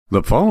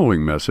The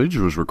following message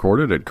was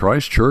recorded at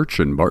Christ Church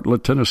in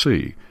Bartlett,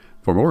 Tennessee.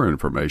 For more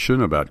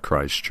information about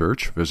Christ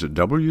Church, visit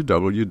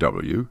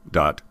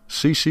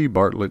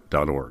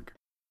www.ccbartlett.org.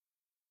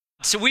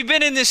 So we've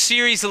been in this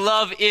series,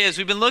 Love Is.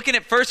 We've been looking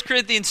at 1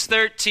 Corinthians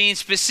 13,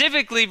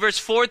 specifically verse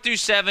 4 through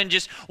 7,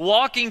 just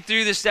walking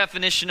through this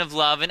definition of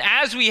love. And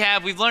as we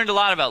have, we've learned a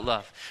lot about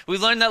love.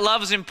 We've learned that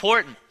love is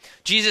important.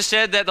 Jesus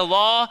said that the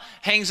law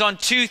hangs on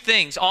two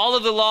things. All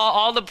of the law,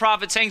 all the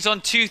prophets hangs on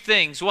two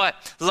things.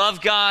 What?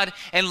 Love God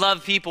and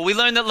love people. We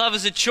learned that love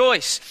is a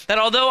choice. That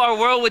although our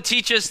world would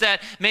teach us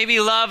that maybe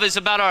love is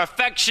about our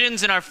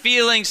affections and our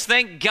feelings,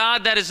 thank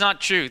God that is not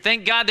true.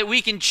 Thank God that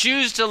we can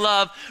choose to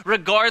love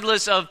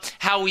regardless of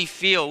how we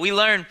feel. We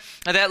learn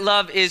that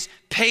love is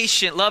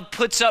patient. Love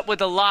puts up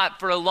with a lot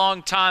for a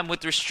long time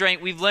with restraint.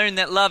 We've learned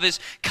that love is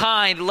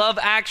kind. Love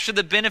acts for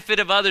the benefit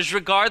of others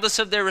regardless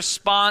of their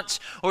response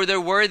or their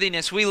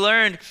worthiness. We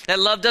learned that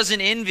love doesn't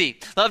envy.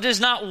 Love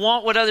does not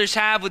want what others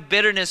have with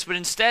bitterness, but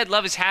instead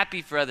love is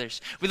happy for others.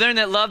 We learned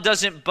that love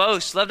doesn't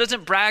boast. Love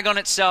doesn't brag on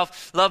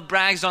itself. Love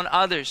brags on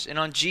others and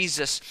on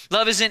Jesus.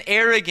 Love isn't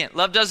arrogant.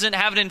 Love doesn't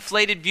have an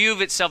inflated view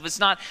of itself. It's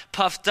not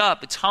puffed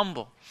up. It's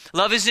humble.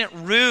 Love isn't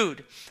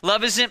rude.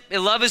 Love is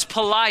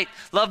polite.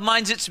 Love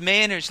minds its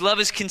manners. Love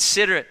is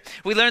considerate.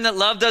 We learn that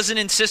love doesn't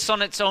insist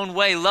on its own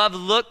way. Love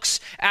looks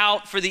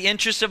out for the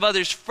interests of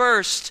others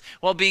first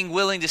while being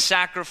willing to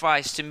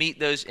sacrifice to meet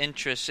those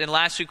interests. And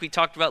last week we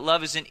talked about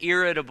love isn't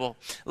irritable.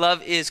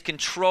 Love is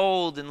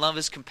controlled and love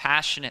is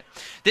compassionate.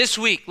 This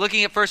week,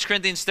 looking at 1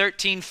 Corinthians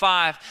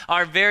 13:5,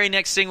 our very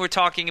next thing we're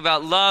talking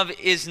about, love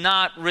is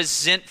not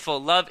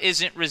resentful. Love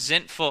isn't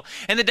resentful.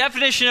 And the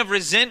definition of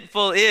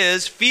resentful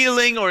is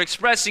feeling or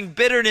expressing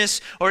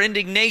bitterness or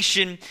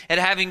indignation at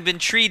having been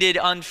treated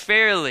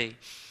unfairly.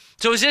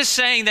 So is this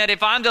saying that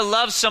if I'm to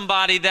love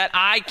somebody that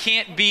I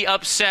can't be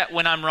upset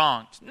when I'm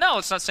wronged? No,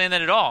 it's not saying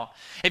that at all.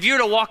 If you were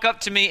to walk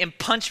up to me and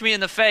punch me in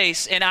the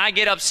face and I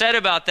get upset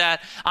about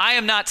that, I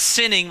am not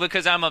sinning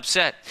because I'm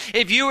upset.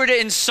 If you were to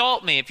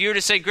insult me, if you were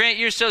to say, Grant,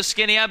 you're so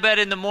skinny, I bet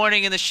in the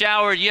morning in the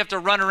shower you have to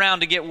run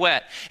around to get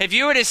wet. If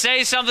you were to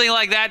say something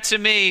like that to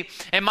me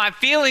and my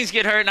feelings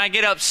get hurt and I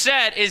get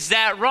upset, is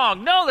that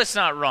wrong? No, that's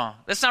not wrong.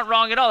 That's not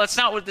wrong at all. That's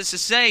not what this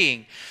is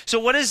saying. So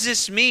what does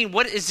this mean?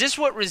 Is this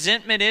what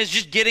resentment is?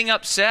 Just getting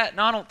upset?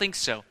 No, I don't think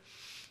so.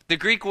 The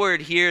Greek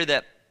word here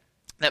that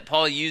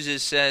Paul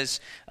uses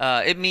says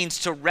it means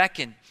to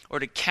reckon or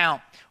to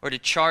count or to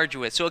charge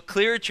with. So a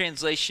clearer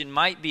translation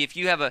might be, if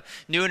you have a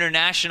New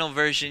International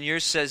Version,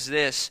 yours says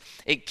this: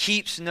 it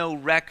keeps no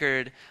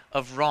record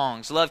of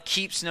wrongs. Love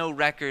keeps no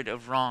record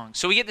of wrongs.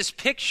 So we get this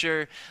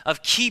picture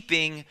of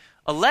keeping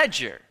a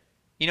ledger.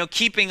 You know,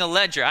 keeping a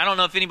ledger. I don't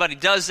know if anybody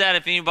does that,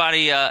 if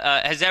anybody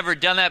has ever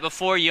done that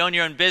before. You own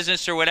your own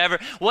business or whatever.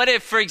 What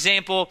if, for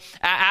example,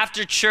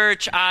 after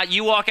church,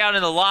 you walk out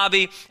in the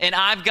lobby and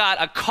I've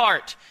got a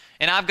cart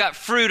and I've got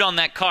fruit on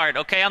that cart,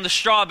 okay? I'm the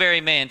strawberry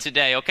man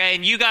today, okay?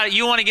 And you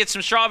want to get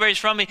some strawberries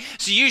from me,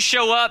 so you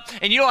show up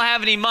and you don't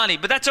have any money,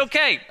 but that's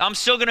okay. I'm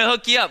still going to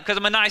hook you up because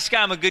I'm a nice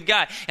guy, I'm a good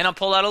guy, and I'll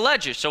pull out a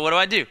ledger. So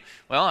what do?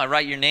 Well, I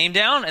write your name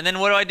down, and then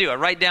what do? I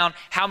write down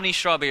how many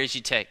strawberries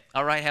you take.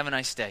 All right, have a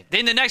nice day.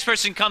 Then the next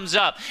person comes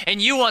up, and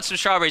you want some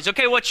strawberries.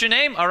 Okay, what's your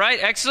name? All right,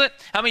 excellent.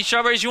 How many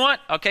strawberries you want?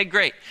 Okay,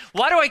 great.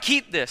 Why do I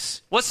keep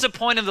this? What's the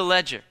point of the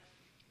ledger?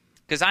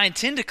 Because I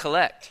intend to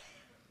collect.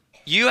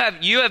 You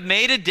have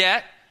made a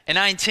debt, and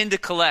I intend to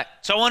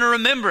collect. So I want to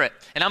remember it,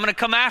 and I'm going to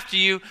come after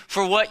you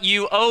for what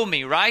you owe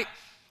me, right?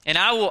 And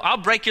I'll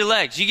break your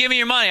legs. You give me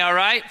your money, all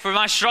right, for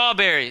my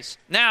strawberries.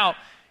 Now,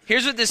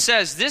 here's what this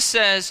says. This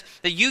says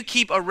that you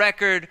keep a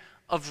record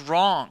of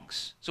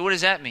wrongs. So what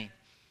does that mean?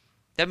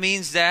 That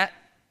means that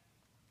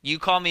you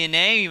call me a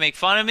name, you make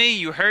fun of me,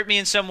 you hurt me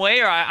in some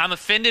way, or I'm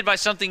offended by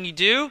something you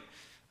do.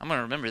 I'm going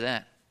to remember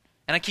that.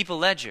 And I keep a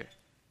ledger.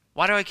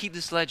 Why do I keep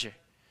this ledger?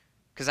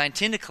 Because I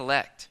intend to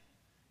collect.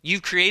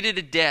 You've created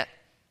a debt.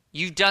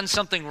 You've done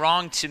something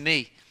wrong to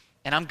me,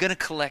 and I'm going to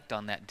collect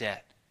on that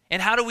debt.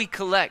 And how do we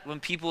collect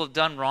when people have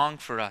done wrong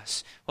for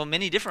us? Well,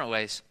 many different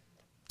ways.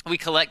 We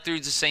collect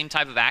through the same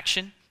type of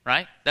action,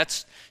 right?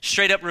 That's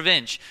straight up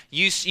revenge.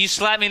 You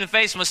slap me in the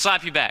face, I'm going to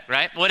slap you back,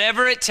 right?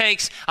 Whatever it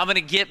takes, I'm going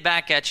to get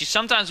back at you.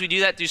 Sometimes we do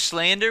that through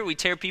slander. We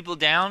tear people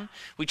down.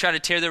 We try to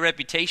tear their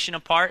reputation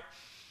apart.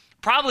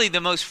 Probably the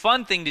most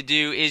fun thing to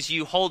do is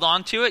you hold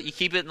on to it, you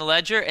keep it in the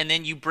ledger, and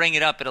then you bring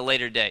it up at a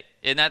later date.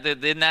 Isn't that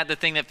the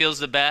thing that feels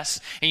the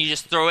best? And you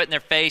just throw it in their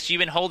face. You've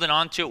been holding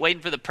on to it,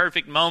 waiting for the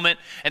perfect moment,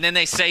 and then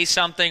they say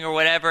something or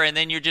whatever, and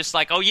then you're just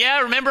like, oh yeah,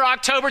 remember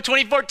October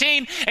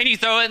 2014? And you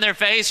throw it in their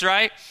face,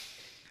 right?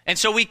 And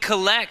so we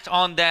collect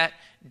on that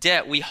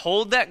debt. We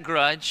hold that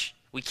grudge.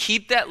 We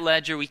keep that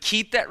ledger. We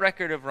keep that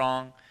record of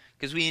wrong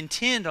because we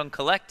intend on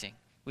collecting.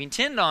 We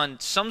intend on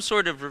some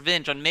sort of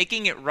revenge, on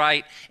making it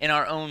right in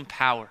our own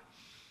power.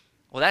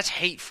 Well, that's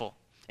hateful.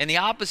 And the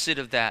opposite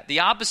of that, the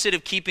opposite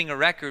of keeping a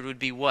record would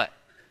be what?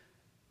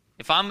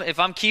 If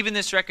I'm keeping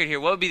this record here,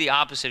 what would be the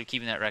opposite of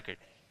keeping that record?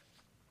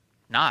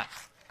 Not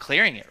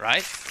clearing it,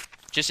 right?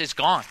 Just it's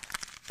gone.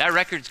 That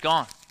record's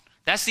gone.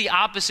 That's the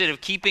opposite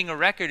of keeping a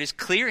record, is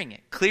clearing it.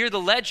 Clear the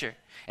ledger.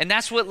 And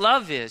that's what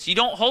love is. You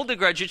don't hold the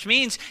grudge, which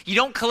means you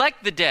don't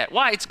collect the debt.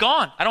 Why? It's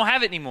gone. I don't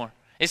have it anymore.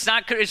 It's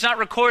not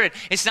recorded.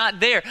 It's not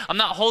there. I'm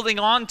not holding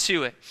on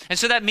to it. And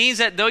so that means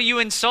that though you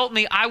insult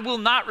me, I will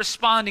not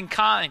respond in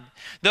kind.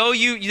 Though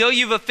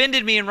you've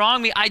offended me and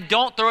wronged me, I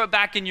don't throw it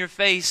back in your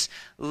face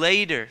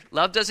later.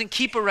 Love doesn't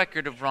keep a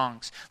record of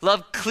wrongs.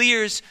 Love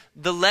clears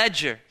the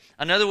ledger.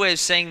 Another way of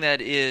saying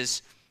that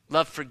is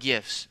love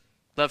forgives.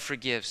 Love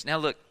forgives. Now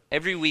look,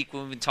 every week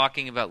when we've been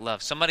talking about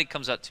love, somebody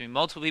comes up to me,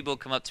 multiple people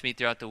come up to me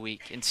throughout the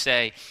week and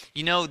say,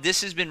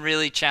 this has been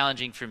really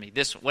challenging for me,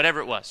 this, whatever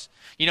it was.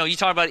 You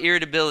talk about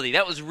irritability.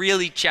 That was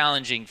really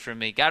challenging for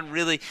me. God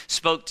really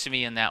spoke to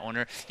me in that one.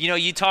 Or,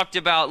 you talked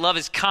about love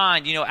is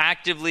kind,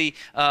 actively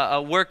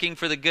working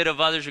for the good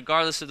of others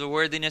regardless of their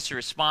worthiness or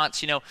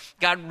response.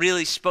 God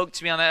really spoke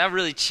to me on that. That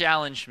really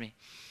challenged me.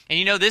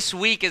 And this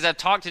week as I've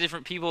talked to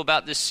different people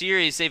about this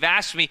series, they've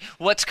asked me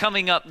what's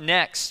coming up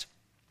next.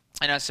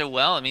 And I said,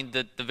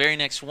 the very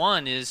next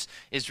one is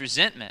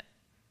resentment.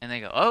 And they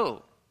go,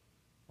 oh,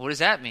 what does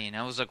that mean?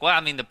 I was like,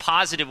 the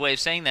positive way of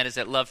saying that is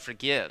that love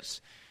forgives.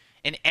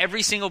 And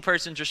every single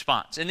person's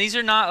response, and these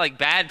are not like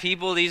bad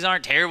people, these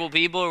aren't terrible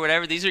people or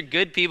whatever, these are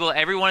good people.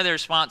 Every one of their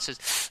responses,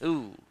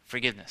 ooh,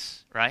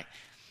 forgiveness, right?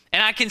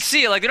 And I can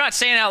see it, like they're not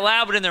saying it out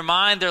loud, but in their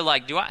mind, they're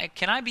like,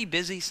 can I be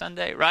busy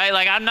Sunday, right?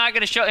 Like I'm not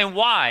going to show, and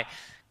why?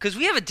 Because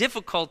we have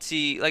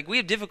difficulty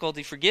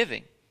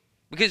forgiving.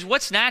 Because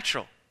what's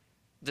natural?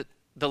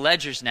 The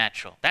ledger's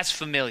natural. That's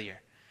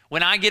familiar.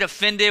 When I get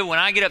offended, when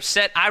I get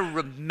upset, I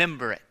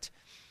remember it.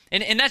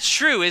 And that's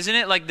true, isn't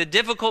it? Like the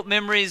difficult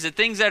memories, the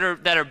things that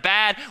are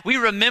bad, we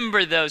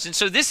remember those. And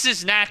so this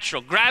is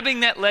natural.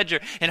 Grabbing that ledger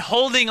and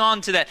holding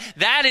on to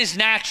that is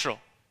natural.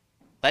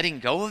 Letting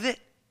go of it,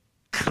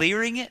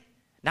 clearing it,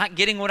 not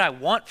getting what I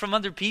want from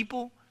other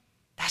people,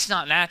 that's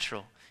not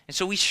natural. And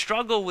so we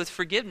struggle with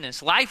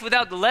forgiveness. Life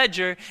without the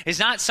ledger is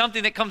not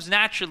something that comes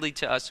naturally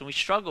to us, and we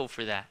struggle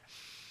for that.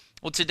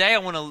 Well, today I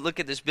want to look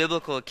at this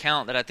biblical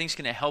account that I think is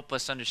going to help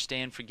us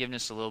understand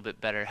forgiveness a little bit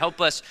better. Help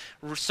us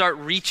start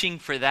reaching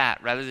for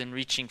that rather than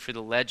reaching for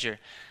the ledger.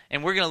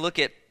 And we're going to look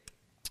at,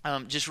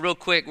 just real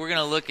quick, we're going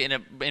to look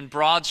in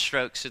broad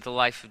strokes at the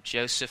life of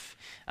Joseph.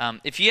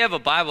 If you have a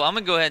Bible, I'm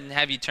going to go ahead and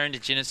have you turn to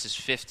Genesis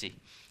 50.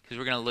 Because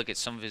we're going to look at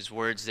some of his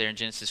words there in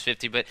Genesis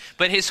 50.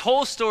 But his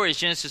whole story is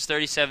Genesis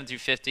 37 through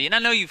 50. And I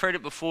know you've heard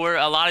it before.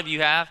 A lot of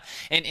you have.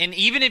 And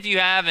even if you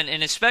haven't,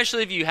 and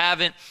especially if you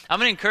haven't, I'm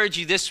going to encourage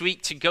you this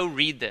week to go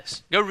read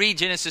this. Go read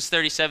Genesis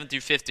 37 through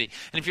 50.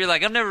 And if you're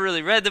like, I've never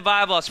really read the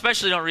Bible,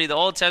 especially don't read the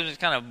Old Testament,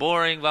 it's kind of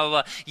boring, blah,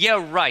 blah, blah.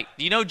 Yeah, right.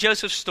 Do you know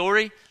Joseph's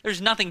story?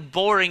 There's nothing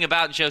boring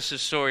about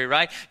Joseph's story,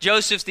 right?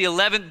 Joseph's the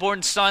 11th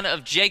born son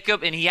of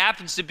Jacob, and he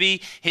happens to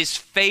be his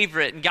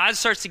favorite. And God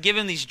starts to give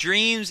him these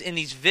dreams and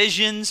these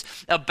visions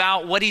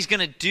about what he's going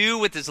to do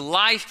with his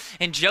life.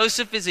 And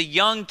Joseph is a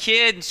young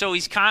kid, and so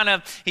he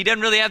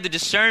doesn't really have the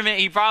discernment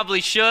he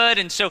probably should.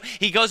 And so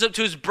he goes up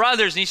to his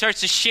brothers, and he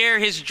starts to share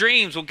his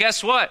dreams. Well,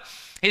 guess what?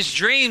 His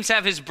dreams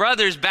have his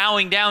brothers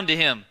bowing down to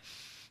him.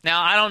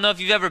 Now, I don't know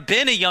if you've ever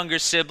been a younger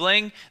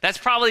sibling. That's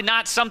probably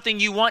not something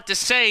you want to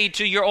say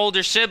to your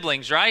older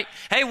siblings, right?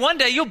 Hey, one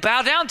day you'll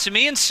bow down to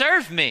me and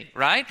serve me,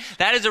 right?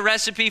 That is a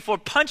recipe for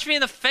punch me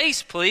in the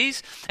face,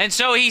 please. And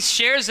so he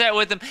shares that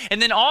with them.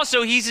 And then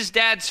also he's his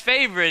dad's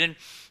favorite.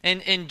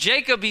 And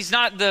Jacob, he's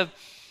not the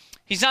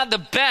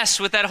best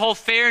with that whole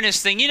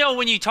fairness thing.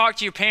 When you talk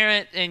to your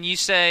parent and you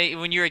say,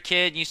 when you're a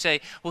kid, and you say,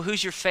 well,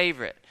 who's your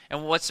favorite?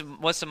 And what's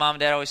the mom and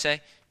dad always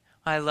say?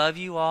 I love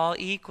you all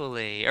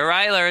equally, all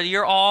right? Or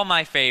you're all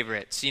my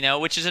favorites,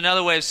 which is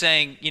another way of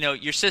saying,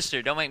 your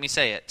sister, don't make me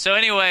say it. So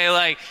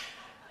anyway,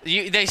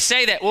 they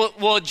say that.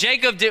 Well,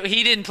 Jacob,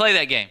 he didn't play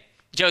that game.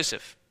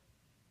 Joseph.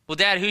 Well,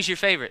 Dad, who's your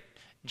favorite?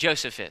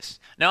 Joseph is.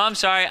 No, I'm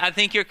sorry. I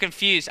think you're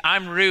confused.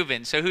 I'm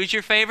Reuben. So who's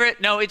your favorite?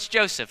 No, it's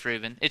Joseph,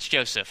 Reuben. It's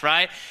Joseph,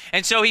 right?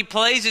 And so he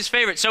plays his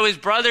favorite. So his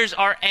brothers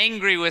are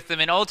angry with him,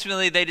 and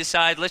ultimately they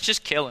decide, let's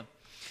just kill him.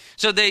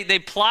 So they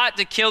plot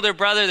to kill their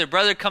brother. Their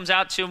brother comes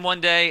out to him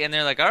one day, and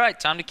they're like, all right,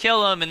 time to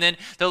kill him. And then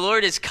the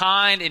Lord is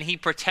kind, and he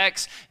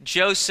protects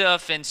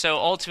Joseph. And so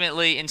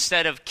ultimately,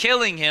 instead of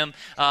killing him,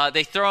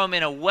 they throw him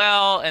in a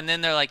well. And then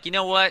they're like, you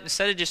know what?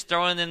 Instead of just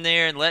throwing him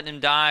there and letting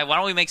him die, why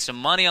don't we make some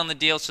money on the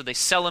deal? So they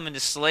sell him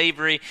into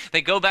slavery.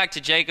 They go back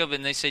to Jacob,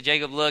 and they say,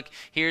 Jacob, look,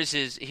 here's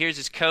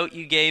his coat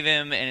you gave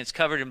him, and it's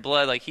covered in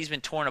blood. Like, he's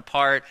been torn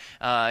apart.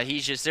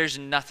 There's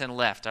nothing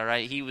left, all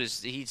right?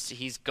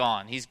 He's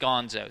gone. He's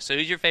gonzo. So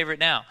who's your favorite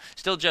now?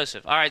 Still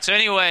Joseph. All right, so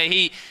anyway,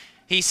 he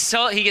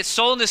gets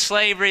sold into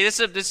slavery. This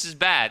is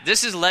bad.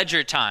 This is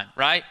ledger time,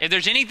 right? If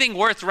there's anything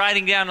worth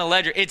writing down in a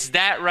ledger, it's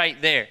that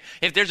right there.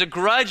 If there's a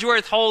grudge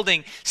worth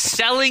holding,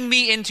 selling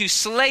me into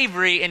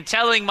slavery and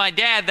telling my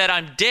dad that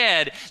I'm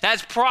dead,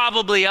 that's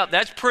probably up.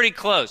 That's pretty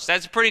close.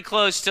 That's pretty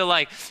close to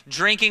like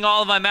drinking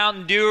all of my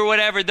Mountain Dew or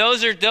whatever.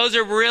 Those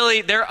are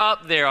really, they're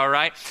up there, all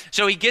right?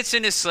 So he gets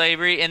into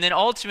slavery, and then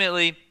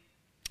ultimately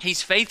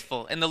he's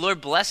faithful, and the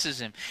Lord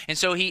blesses him. And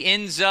so he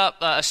ends up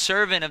a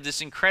servant of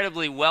this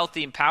incredibly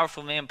wealthy and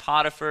powerful man,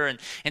 Potiphar.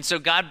 And so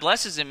God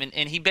blesses him,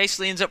 and he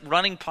basically ends up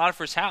running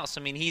Potiphar's house.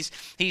 I mean, he's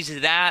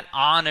that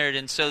honored,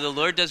 and so the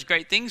Lord does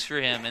great things for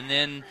him. And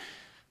then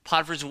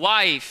Potiphar's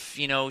wife,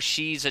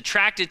 she's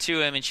attracted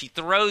to him, and she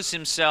throws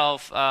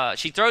herself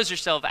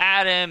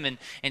at him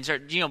and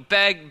start,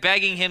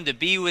 begging him to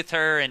be with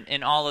her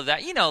and all of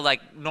that,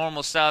 like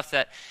normal stuff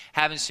that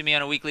happens to me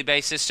on a weekly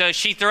basis. So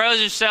she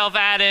throws herself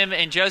at him,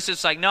 and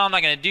Joseph's like, no, I'm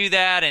not going to do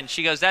that. And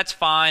she goes, that's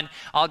fine.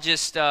 I'll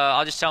just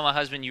tell my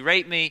husband you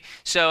raped me.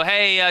 So,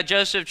 hey,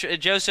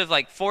 Joseph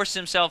like forced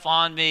himself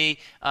on me.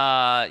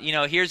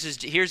 Here's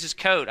his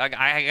coat.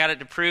 I got it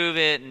to prove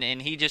it.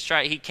 And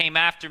he came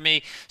after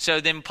me. So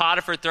then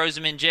Potiphar throws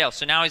him in jail.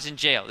 So now he's in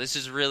jail. This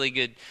is a really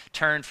good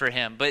turn for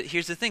him. But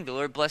here's the thing. The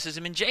Lord blesses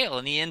him in jail,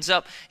 and he ends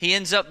up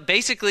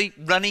basically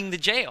running the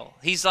jail.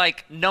 He's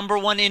like number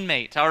one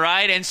inmate. All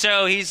right. And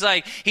so he's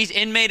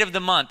inmate of the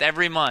month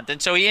every month. And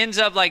so he ends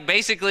up like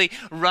basically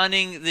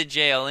running the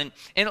jail. And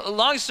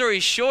long story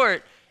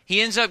short,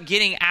 he ends up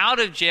getting out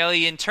of jail.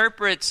 He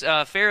interprets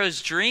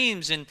Pharaoh's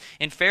dreams, and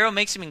Pharaoh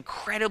makes him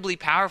incredibly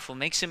powerful,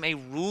 makes him a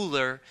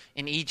ruler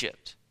in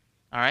Egypt.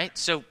 All right.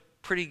 So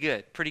pretty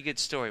good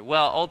story.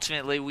 Well,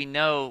 ultimately, we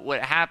know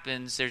what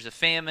happens. There's a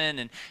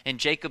famine, and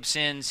Jacob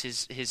sends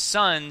his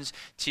sons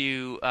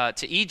to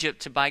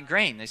Egypt to buy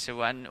grain. They say,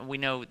 well, we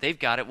know they've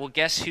got it. Well,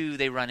 guess who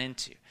they run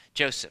into?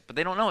 Joseph. But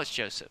they don't know it's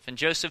Joseph. And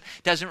Joseph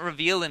doesn't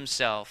reveal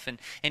himself.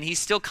 And he's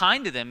still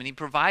kind to them, and he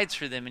provides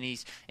for them, and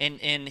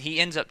he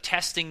ends up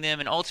testing them,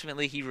 and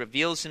ultimately he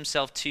reveals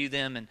himself to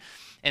them.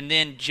 And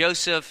then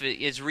Joseph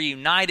is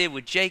reunited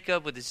with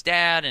Jacob, with his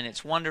dad, and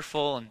it's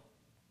wonderful.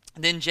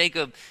 And then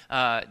Jacob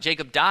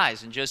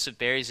dies, and Joseph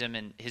buries him,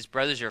 and his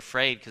brothers are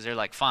afraid because they're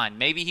like, fine,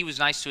 maybe he was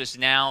nice to us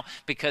now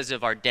because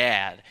of our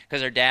dad,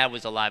 because our dad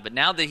was alive. But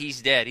now that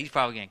he's dead, he's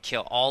probably going to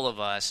kill all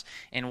of us.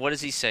 And what does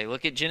he say?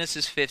 Look at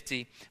Genesis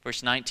 50,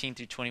 verse 19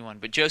 through 21.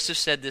 But Joseph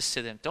said this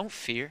to them, don't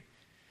fear,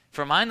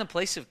 for am I in the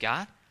place of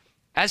God?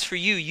 As for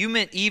you, you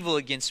meant evil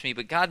against me,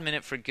 but God meant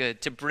it for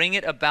good, to bring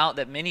it about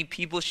that many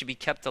people should be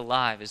kept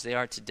alive as they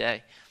are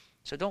today.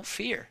 So don't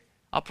fear.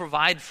 I'll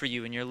provide for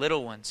you and your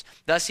little ones.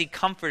 Thus he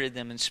comforted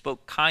them and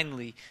spoke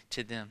kindly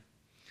to them.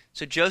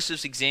 So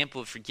Joseph's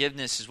example of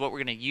forgiveness is what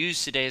we're going to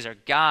use today as our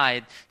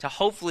guide to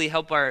hopefully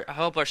help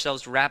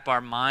ourselves wrap our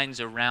minds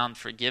around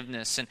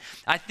forgiveness. And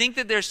I think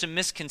that there's some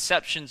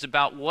misconceptions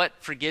about what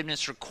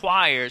forgiveness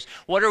requires.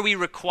 What are we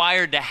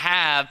required to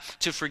have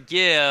to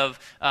forgive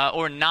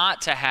or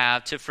not to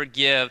have to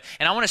forgive?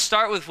 And I want to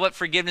start with what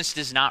forgiveness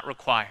does not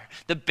require.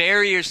 The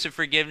barriers to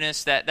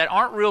forgiveness that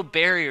aren't real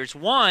barriers.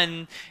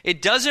 One,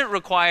 it doesn't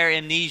require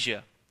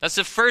amnesia. That's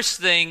the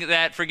first thing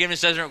that forgiveness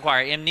doesn't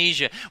require,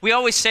 amnesia. We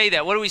always say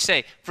that. What do we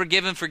say?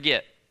 Forgive and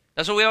forget.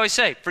 That's what we always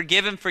say,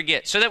 forgive and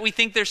forget, so that we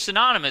think they're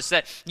synonymous,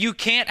 that you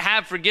can't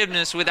have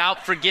forgiveness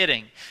without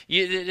forgetting.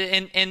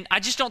 And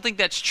I just don't think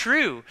that's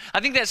true.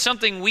 I think that's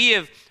something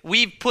we've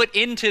put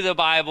into the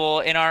Bible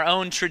in our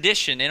own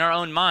tradition, in our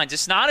own minds.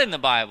 It's not in the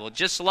Bible,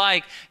 just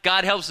like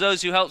God helps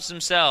those who help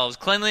themselves.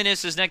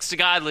 Cleanliness is next to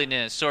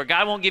godliness, or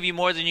God won't give you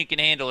more than you can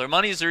handle, or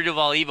money is the root of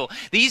all evil.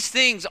 These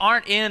things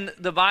aren't in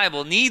the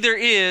Bible. Neither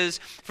is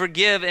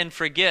forgive and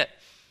forget.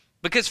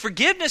 Because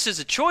forgiveness is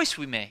a choice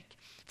we make.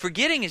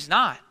 Forgetting is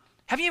not.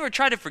 Have you ever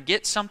tried to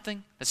forget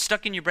something that's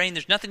stuck in your brain?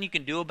 There's nothing you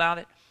can do about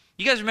it.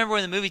 You guys remember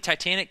when the movie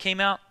Titanic came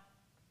out?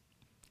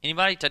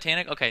 Anybody?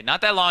 Titanic? Okay,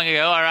 not that long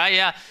ago. All right,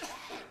 yeah.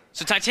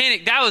 So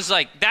Titanic, that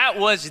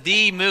was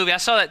the movie. I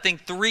saw that thing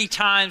 3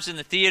 times in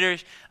the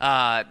theaters.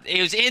 It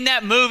was in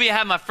that movie I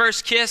had my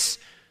first kiss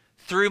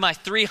through my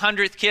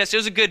 300th kiss. It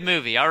was a good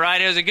movie, all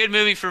right? It was a good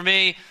movie for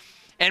me.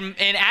 And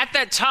at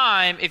that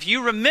time, if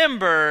you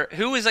remember,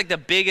 who was like the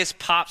biggest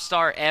pop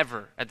star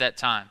ever at that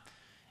time?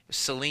 It was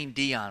Celine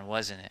Dion,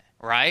 wasn't it?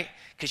 Right?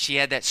 Because she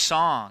had that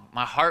song,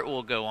 My Heart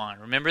Will Go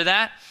On. Remember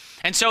that?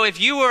 And so if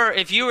you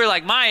were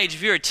like my age,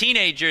 if you were a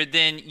teenager,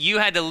 then you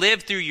had to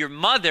live through your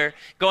mother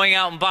going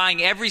out and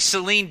buying every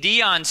Celine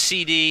Dion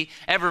CD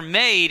ever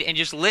made and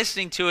just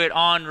listening to it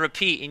on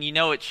repeat. And you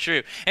know it's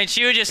true. And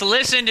she would just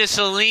listen to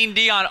Celine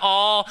Dion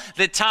all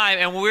the time.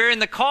 And we're in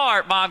the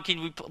car, Mom,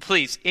 can we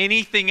please,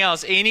 anything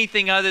else,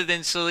 anything other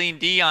than Celine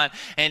Dion?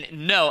 And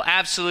no,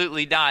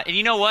 absolutely not. And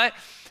you know what?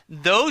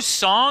 Those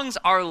songs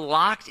are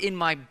locked in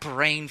my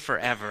brain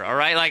forever, all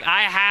right? Like,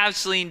 I have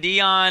Celine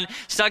Dion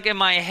stuck in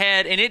my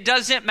head, and it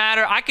doesn't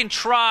matter. I can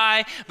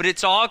try, but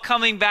it's all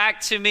coming back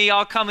to me,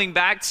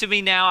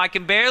 now. I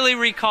can barely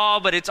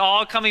recall, but it's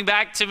all coming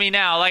back to me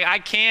now. Like, I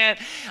can't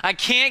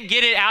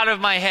get it out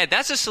of my head.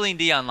 That's a Celine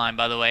Dion line,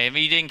 by the way, if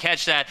you didn't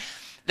catch that.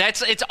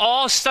 It's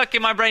all stuck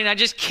in my brain. I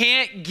just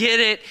can't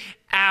get it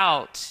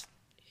out.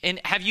 And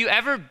have you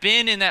ever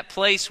been in that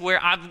place where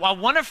I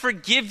want to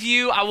forgive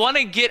you, I want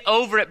to get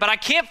over it, but I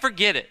can't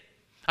forget it.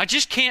 I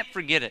just can't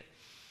forget it.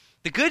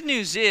 The good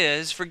news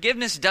is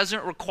forgiveness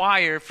doesn't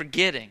require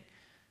forgetting.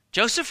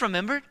 Joseph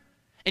remembered.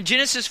 In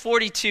Genesis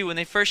 42, when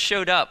they first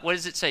showed up, what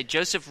does it say?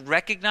 Joseph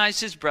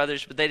recognized his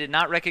brothers, but they did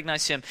not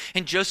recognize him.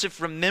 And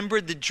Joseph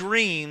remembered the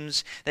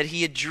dreams that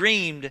he had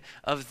dreamed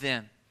of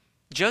them.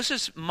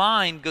 Joseph's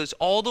mind goes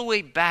all the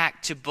way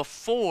back to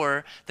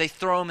before they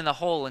throw him in the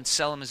hole and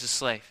sell him as a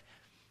slave.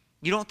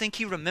 You don't think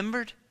he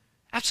remembered?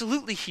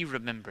 Absolutely he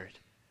remembered.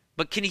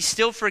 But can he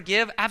still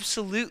forgive?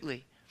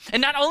 Absolutely.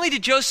 And not only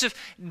did Joseph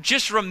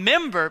just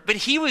remember, but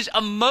he was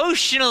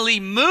emotionally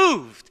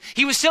moved.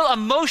 He was still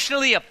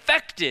emotionally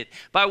affected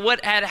by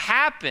what had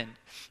happened.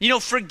 You know,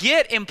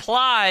 forget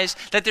implies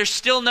that there's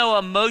still no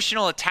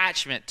emotional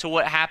attachment to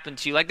what happened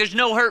to you. Like there's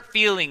no hurt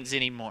feelings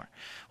anymore.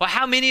 Well,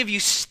 how many of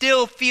you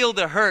still feel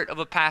the hurt of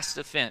a past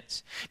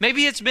offense?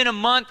 Maybe it's been a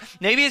month,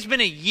 maybe it's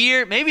been a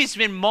year, maybe it's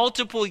been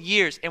multiple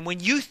years. And when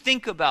you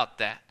think about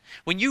that,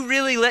 when you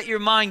really let your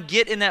mind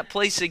get in that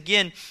place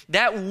again,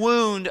 that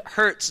wound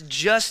hurts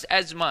just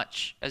as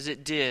much as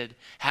it did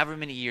however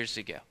many years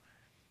ago,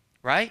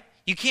 right?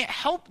 You can't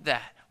help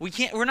that.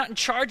 We're not in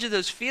charge of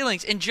those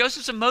feelings. And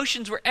Joseph's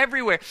emotions were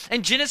everywhere.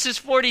 In Genesis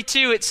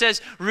 42, it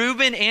says,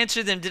 Reuben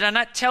answered them, "Did I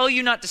not tell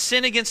you not to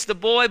sin against the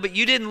boy, but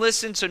you didn't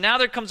listen? So now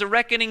there comes a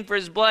reckoning for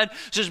his blood."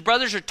 So his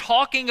brothers are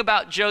talking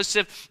about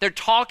Joseph. They're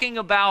talking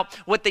about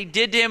what they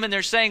did to him, and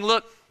they're saying,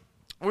 look,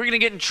 we're going to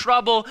get in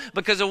trouble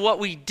because of what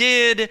we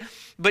did.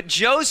 But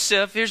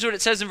Joseph, here's what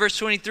it says in verse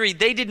 23,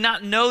 they did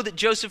not know that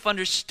Joseph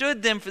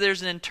understood them, for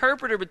there's an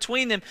interpreter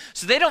between them.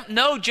 So they don't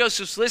know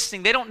Joseph's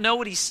listening. They don't know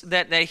what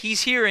that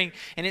he's hearing.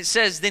 And it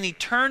says, then he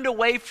turned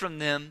away from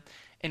them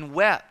and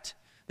wept.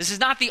 This is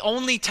not the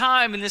only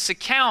time in this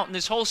account, in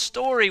this whole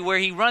story, where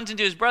he runs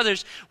into his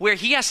brothers, where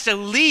he has to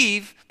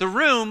leave the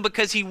room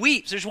because he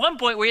weeps. There's one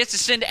point where he has to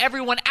send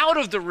everyone out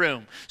of the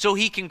room so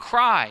he can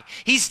cry.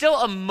 He's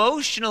still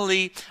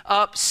emotionally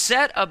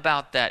upset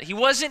about that. He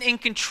wasn't in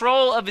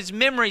control of his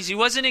memories. He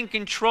wasn't in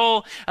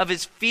control of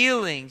his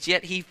feelings,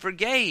 yet he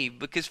forgave,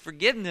 because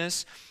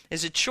forgiveness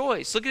is a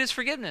choice. Look at his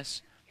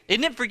forgiveness.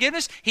 Isn't it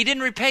forgiveness? He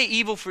didn't repay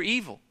evil for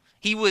evil.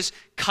 He was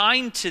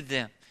kind to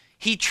them.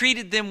 He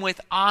treated them with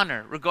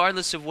honor,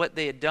 regardless of what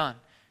they had done.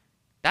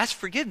 That's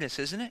forgiveness,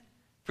 isn't it?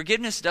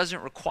 Forgiveness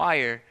doesn't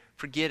require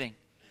forgetting.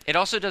 It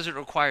also doesn't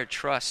require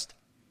trust.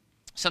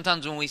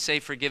 Sometimes when we say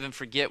forgive and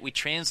forget, we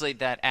translate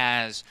that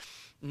as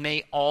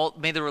may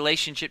the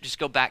relationship just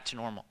go back to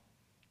normal.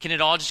 Can it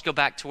all just go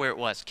back to where it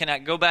was? Can I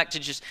go back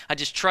to I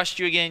just trust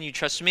you again, you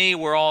trust me,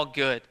 we're all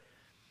good.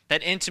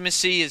 That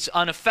intimacy is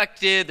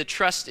unaffected, the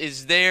trust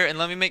is there, and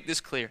let me make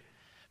this clear.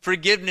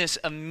 Forgiveness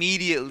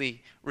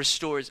immediately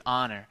restores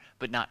honor,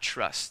 but not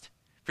trust.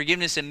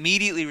 Forgiveness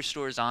immediately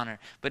restores honor,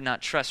 but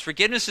not trust.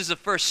 Forgiveness is the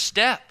first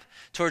step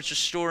towards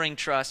restoring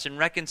trust and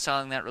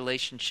reconciling that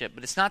relationship,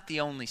 but it's not the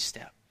only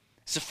step.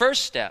 It's the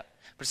first step,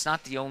 but it's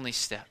not the only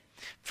step.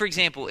 For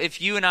example,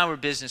 if you and I were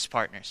business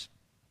partners,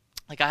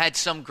 like I had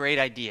some great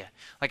idea.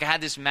 Like I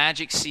had this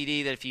magic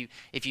CD that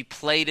if you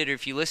played it or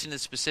if you listened to a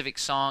specific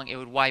song, it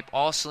would wipe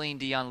all Celine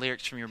Dion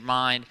lyrics from your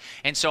mind.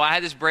 And so I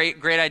had this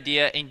great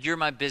idea, and you're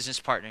my business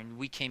partner, and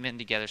we came in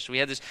together. So we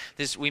had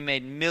this we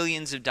made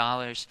millions of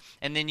dollars,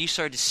 and then you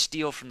started to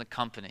steal from the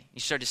company. You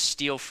started to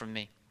steal from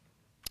me.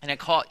 And I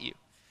caught you.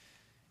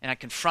 And I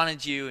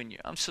confronted you, and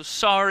I'm so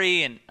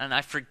sorry, and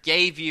I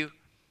forgave you.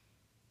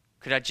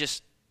 Could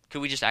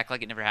we just act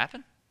like it never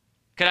happened?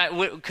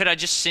 Could I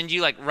just send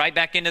you like right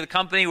back into the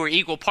company? We're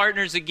equal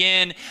partners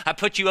again. I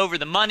put you over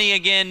the money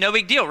again. No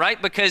big deal,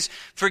 right? Because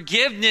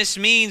forgiveness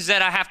means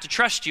that I have to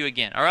trust you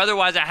again, or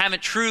otherwise I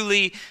haven't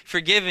truly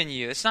forgiven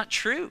you. It's not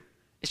true.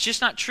 It's just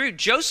not true.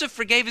 Joseph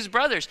forgave his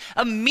brothers.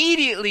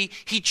 Immediately,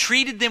 he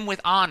treated them with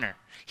honor.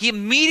 He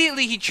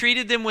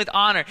treated them with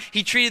honor.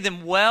 He treated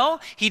them well.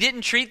 He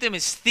didn't treat them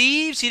as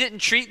thieves. He didn't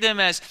treat them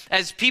as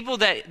people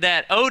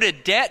that owed a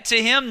debt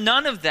to him.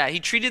 None of that. He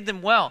treated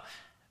them well.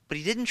 But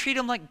he didn't treat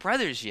them like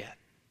brothers yet.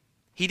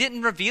 He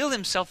didn't reveal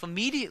himself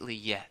immediately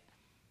yet.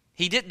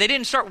 They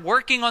didn't start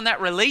working on that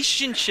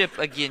relationship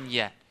again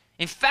yet.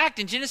 In fact,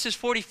 in Genesis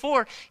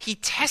 44, he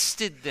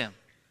tested them.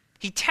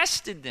 He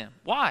tested them.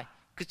 Why?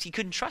 Because he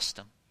couldn't trust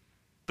them.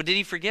 But did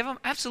he forgive them?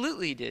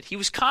 Absolutely he did. He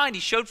was kind.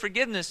 He showed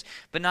forgiveness,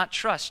 but not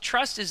trust.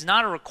 Trust is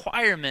not a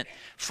requirement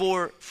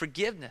for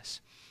forgiveness.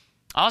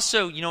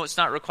 Also, it's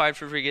not required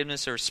for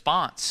forgiveness, a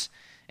response.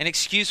 An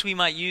excuse we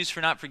might use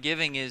for not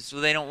forgiving is,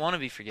 well, they don't want to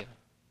be forgiven.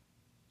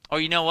 Or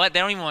you know what? They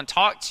don't even want to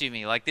talk to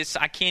me. Like this,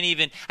 I can't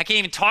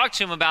even talk to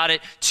them about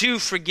it to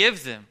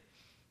forgive them.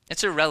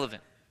 It's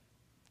irrelevant.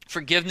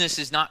 Forgiveness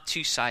is not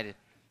two-sided.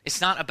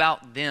 It's not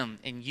about them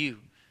and you.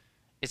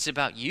 It's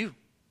about you.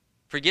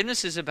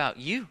 Forgiveness is about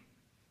you.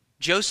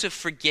 Joseph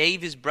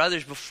forgave his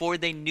brothers before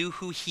they knew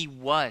who he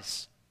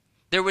was.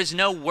 There was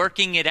no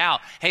working it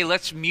out. Hey,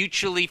 let's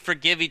mutually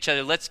forgive each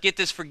other. Let's get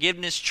this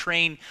forgiveness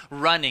train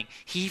running.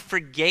 He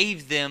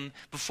forgave them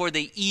before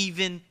they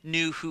even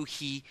knew who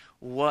he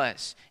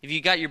was. If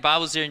you got your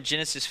Bibles there in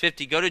Genesis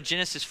 50, go to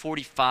Genesis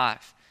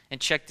 45 and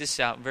check this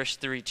out, verse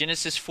 3.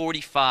 Genesis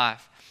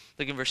 45,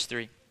 look at verse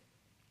 3.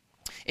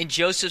 And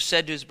Joseph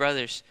said to his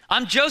brothers,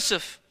 "I'm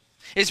Joseph.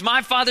 Is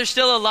my father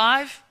still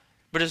alive?"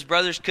 But his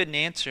brothers couldn't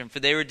answer him, for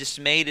they were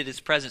dismayed at his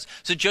presence.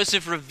 So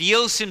Joseph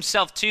reveals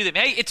himself to them.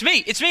 Hey, it's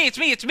me, it's me, it's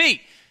me, it's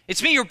me.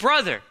 It's me, your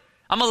brother.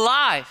 I'm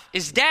alive.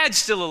 His dad's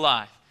still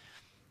alive.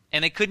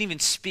 And they couldn't even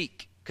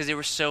speak because they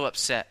were so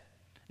upset.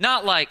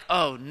 Not like,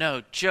 oh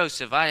no,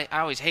 Joseph, I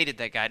always hated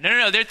that guy.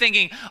 No. They're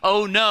thinking,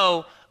 oh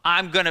no,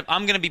 I'm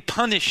gonna be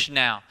punished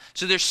now.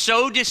 So they're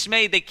so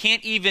dismayed they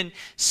can't even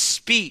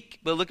speak.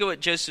 But look at what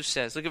Joseph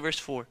says. Look at verse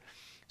 4.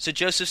 So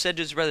Joseph said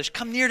to his brothers,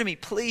 come near to me,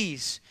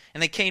 please.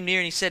 And they came near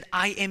and he said,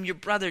 I am your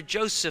brother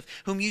Joseph,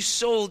 whom you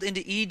sold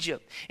into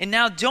Egypt. And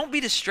now don't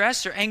be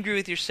distressed or angry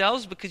with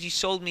yourselves because you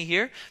sold me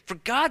here. For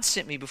God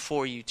sent me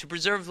before you to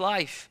preserve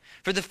life.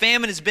 For the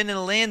famine has been in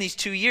the land these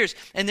 2 years,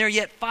 and there are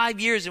yet 5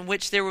 years in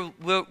which there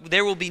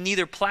will be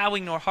neither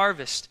plowing nor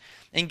harvest.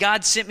 And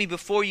God sent me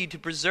before you to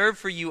preserve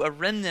for you a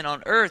remnant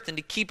on earth and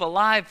to keep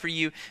alive for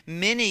you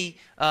many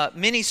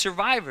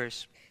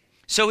survivors.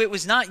 So it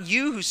was not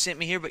you who sent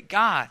me here, but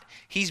God.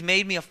 He's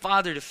made me a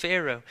father to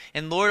Pharaoh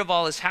and lord of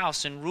all his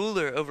house and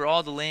ruler over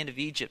all the land of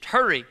Egypt.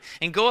 Hurry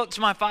and go up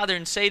to my father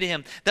and say to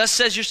him, thus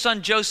says your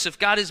son Joseph,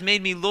 God has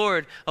made me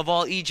lord of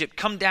all Egypt.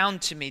 Come down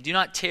to me, do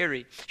not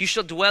tarry. You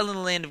shall dwell in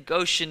the land of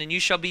Goshen, and you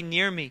shall be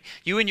near me,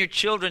 you and your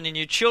children and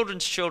your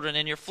children's children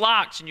and your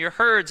flocks and your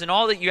herds and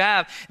all that you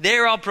have.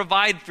 There I'll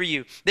provide for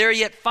you. There are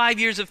yet 5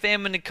 years of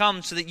famine to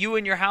come, so that you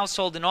and your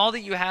household and all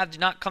that you have do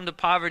not come to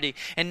poverty.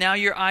 And now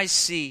your eyes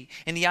see,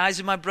 and the eyes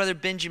of my brother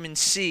Benjamin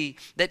see,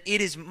 that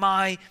it is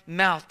my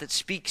mouth that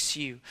speaks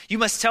to you. You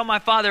must tell my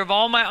father of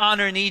all my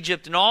honor in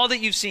Egypt and all that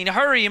you've seen.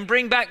 Hurry and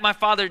bring back my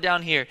father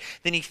down here.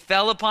 Then he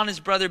fell upon his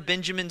brother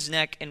Benjamin's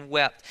neck and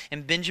wept.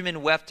 And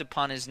Benjamin wept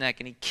upon his neck.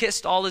 And he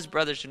kissed all his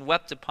brothers and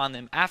wept upon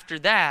them. After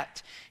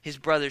that, his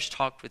brothers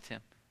talked with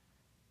him.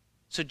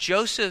 So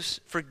Joseph's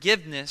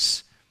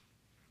forgiveness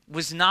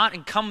was not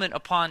incumbent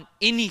upon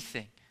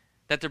anything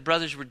that their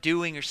brothers were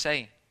doing or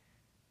saying.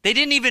 They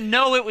didn't even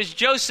know it was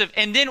Joseph.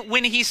 And then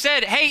when he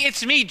said, hey,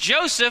 it's me,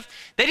 Joseph,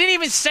 they didn't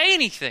even say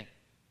anything.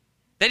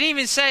 They didn't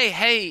even say,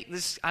 hey,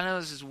 I know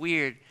this is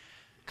weird,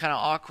 kind of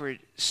awkward.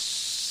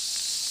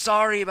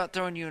 Sorry about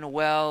throwing you in a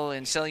well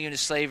and selling you into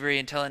slavery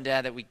and telling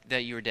Dad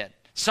that you were dead.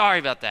 Sorry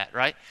about that,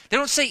 right? They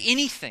don't say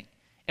anything.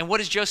 And what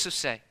does Joseph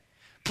say?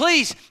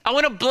 Please, I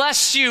want to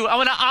bless you. I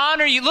want to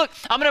honor you. Look,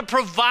 I'm going to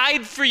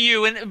provide for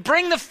you and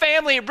bring the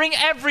family and bring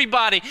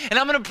everybody. And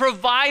I'm going to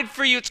provide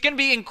for you. It's going to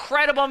be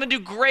incredible. I'm going to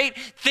do great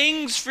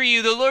things for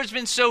you. The Lord's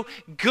been so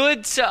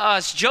good to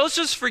us.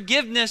 Joseph's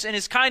forgiveness and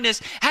his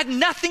kindness had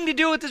nothing to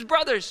do with his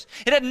brothers.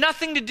 It had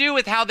nothing to do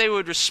with how they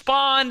would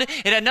respond.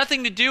 It had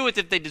nothing to do with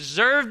if they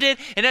deserved it.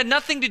 It had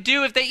nothing to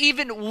do if they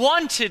even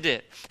wanted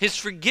it. His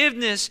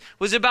forgiveness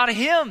was about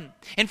him.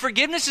 And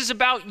forgiveness is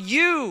about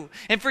you.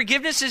 And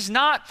forgiveness is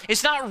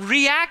it's not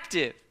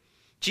reactive.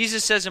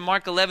 Jesus says in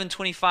Mark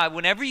 11:25,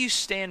 whenever you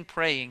stand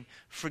praying,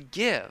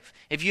 forgive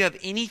if you have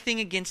anything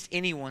against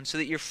anyone, so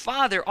that your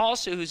Father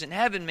also who's in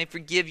heaven may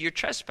forgive your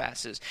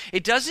trespasses.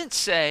 It doesn't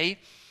say,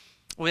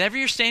 whenever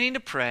you're standing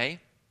to pray,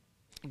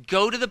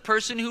 go to the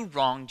person who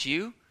wronged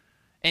you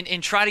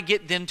and try to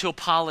get them to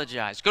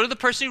apologize. Go to the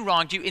person who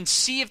wronged you and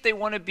see if they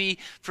want to be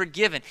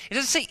forgiven. It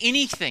doesn't say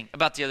anything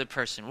about the other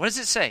person. What does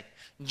it say?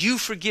 You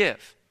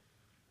forgive.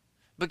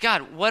 But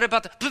God, what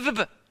about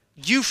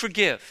you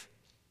forgive.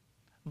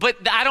 But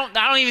I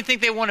don't even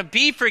think they want to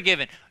be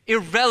forgiven.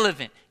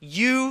 Irrelevant.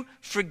 You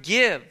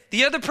forgive.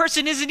 The other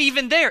person isn't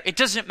even there. It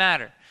doesn't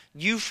matter.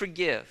 You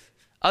forgive.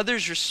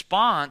 Others'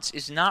 response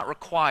is not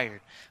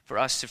required for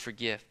us to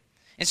forgive.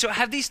 And so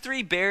have these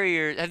three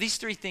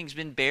things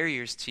been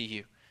barriers to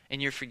you in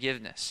your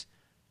forgiveness?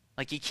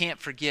 Like you can't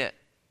forget,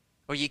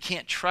 or you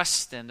can't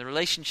trust them. The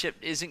relationship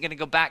isn't going to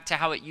go back to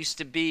how it used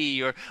to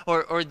be,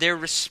 or their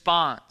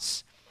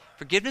response.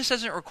 Forgiveness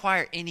doesn't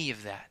require any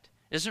of that.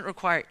 It doesn't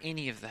require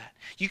any of that.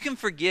 You can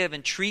forgive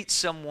and treat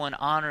someone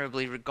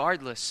honorably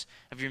regardless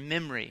of your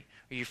memory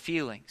or your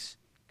feelings,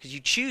 because you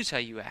choose how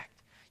you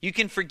act. You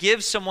can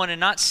forgive someone and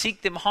not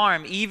seek them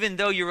harm, even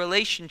though your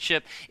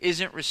relationship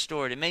isn't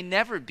restored. It may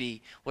never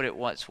be what it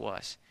once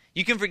was.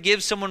 You can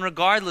forgive someone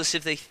regardless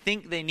if they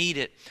think they need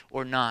it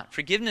or not.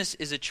 Forgiveness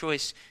is a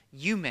choice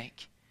you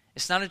make.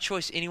 It's not a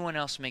choice anyone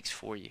else makes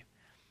for you.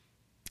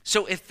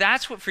 So if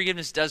that's what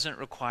forgiveness doesn't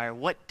require,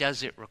 what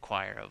does it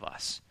require of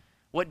us?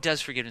 What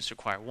does forgiveness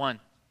require? One,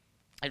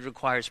 it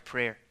requires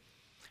prayer.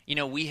 You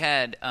know, we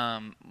had,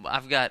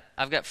 I've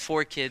got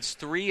 4 kids.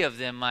 3 of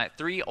them, my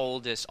 3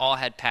 oldest, all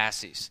had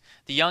passies.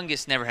 The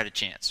youngest never had a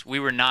chance. We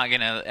were not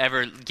going to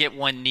ever get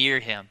one near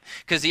him.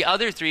 Because the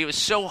other 3, it was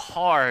so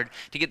hard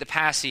to get the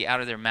passy out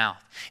of their mouth.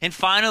 And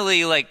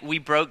finally, we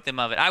broke them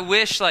of it. I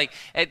wish,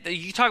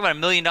 you talk about $1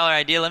 million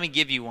idea, let me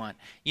give you one.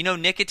 You know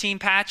nicotine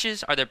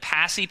patches? Are there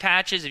passy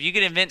patches? If you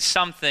could invent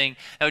something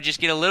that would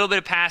just get a little bit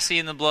of passy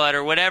in the blood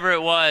or whatever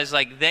it was,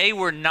 they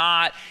were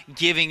not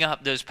giving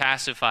up those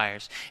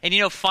pacifiers. And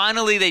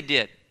finally they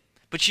did.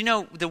 But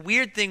the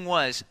weird thing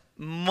was,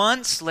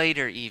 months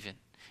later even,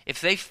 if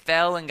they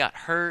fell and got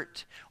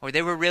hurt or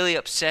they were really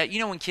upset, you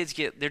know when kids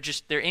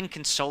they're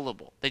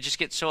inconsolable. They just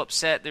get so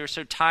upset, they were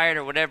so tired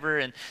or whatever,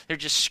 and they're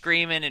just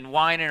screaming and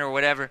whining or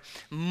whatever.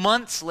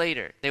 Months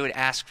later, they would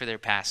ask for their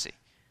passy.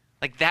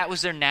 Like that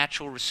was their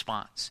natural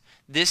response.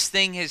 This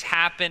thing has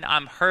happened,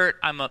 I'm hurt,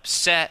 I'm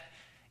upset,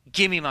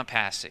 give me my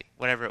passy,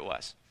 whatever it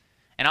was.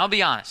 And I'll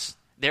be honest,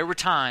 there were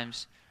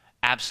times,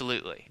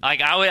 absolutely. Like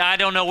I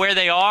don't know where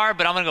they are,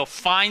 but I'm going to go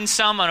find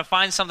some. I'm going to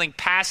find something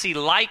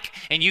passy-like,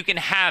 and you can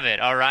have it,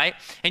 all right?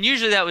 And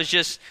usually that was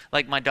just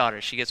like my daughter.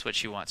 She gets what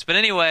she wants. But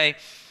anyway,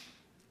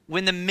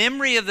 when the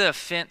memory of the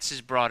offense is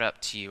brought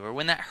up to you, or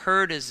when that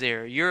hurt is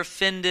there, or you're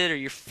offended, or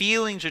your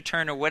feelings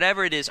return, or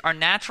whatever it is, our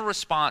natural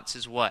response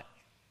is what?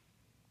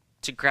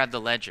 To grab the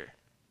ledger.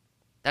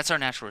 That's our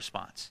natural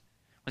response.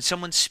 When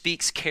someone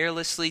speaks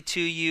carelessly to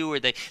you, or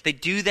they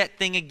do that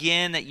thing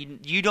again that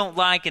you don't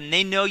like and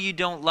they know you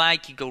don't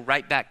like, you go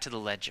right back to the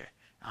ledger.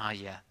 Oh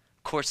yeah,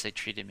 of course they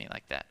treated me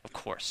like that. Of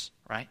course,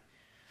 right?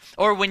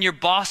 Or when your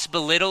boss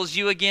belittles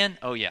you again,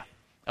 oh yeah,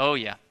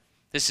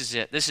 this is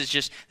it. This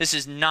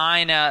is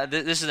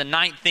the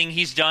ninth thing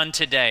he's done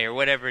today, or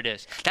whatever it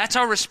is. That's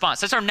our response.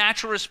 That's our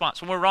natural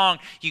response. When we're wrong,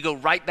 you go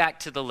right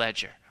back to the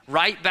ledger.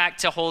 Right back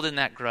to holding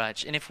that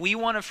grudge. And if we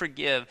want to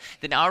forgive,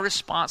 then our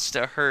response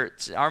to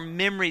hurts, our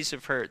memories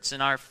of hurts,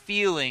 and our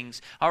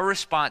feelings, our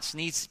response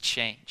needs to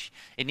change.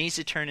 It needs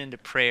to turn into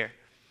prayer.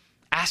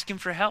 Ask him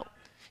for help.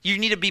 You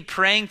need to be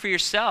praying for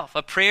yourself.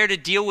 A prayer to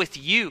deal with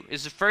you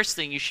is the first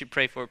thing you should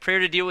pray for. A prayer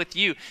to deal with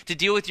you, to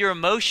deal with your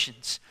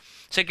emotions.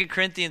 2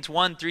 Corinthians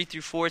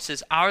 1:3-4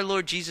 says, Our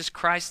Lord Jesus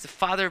Christ, the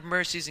Father of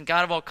mercies and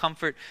God of all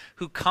comfort,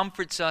 who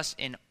comforts us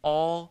in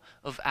all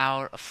of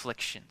our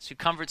afflictions. Who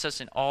comforts us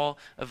in all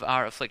of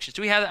our afflictions.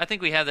 Do we have that? I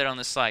think we have that on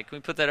the slide. Can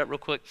we put that up real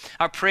quick?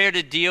 Our prayer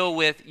to deal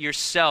with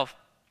yourself,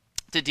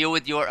 to deal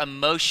with your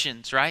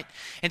emotions, right?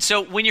 And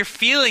so when you're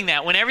feeling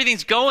that, when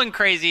everything's going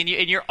crazy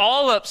and you're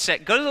all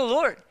upset, go to the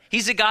Lord.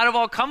 He's the God of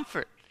all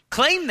comfort.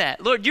 Claim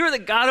that. Lord, you're the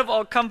God of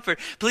all comfort.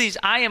 Please,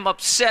 I am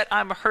upset.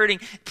 I'm hurting.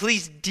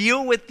 Please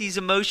deal with these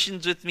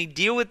emotions with me.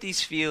 Deal with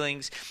these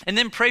feelings. And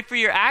then pray for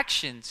your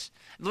actions.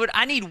 Lord,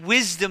 I need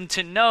wisdom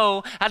to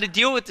know how to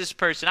deal with this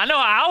person. I know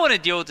how I want to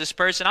deal with this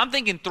person. I'm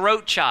thinking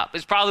throat chop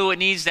is probably what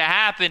needs to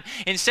happen.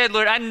 Instead,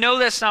 Lord, I know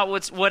that's not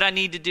what I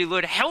need to do.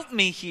 Lord, help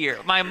me here.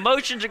 My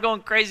emotions are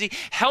going crazy.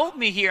 Help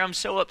me here. I'm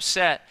so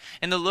upset.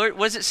 And the Lord,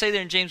 what does it say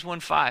there in James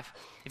 1:5?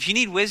 If you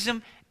need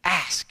wisdom,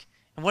 ask.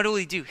 And what will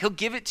he do? He'll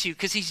give it to you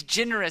because he's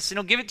generous, and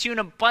he'll give it to you in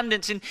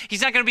abundance, and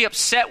he's not going to be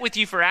upset with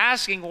you for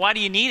asking, why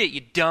do you need it,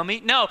 you dummy?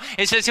 No,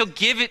 it says he'll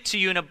give it to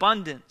you in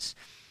abundance.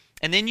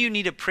 And then you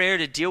need a prayer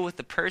to deal with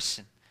the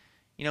person.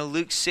 You know,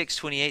 Luke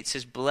 6:28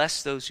 says,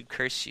 bless those who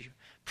curse you.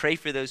 Pray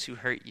for those who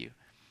hurt you.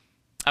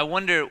 I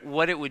wonder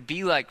what it would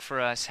be like for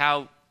us,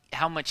 how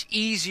much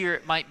easier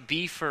it might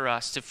be for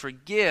us to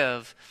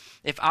forgive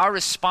if our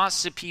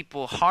response to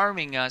people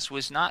harming us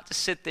was not to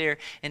sit there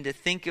and to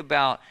think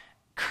about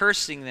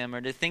cursing them, or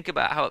to think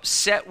about how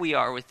upset we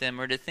are with them,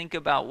 or to think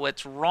about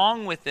what's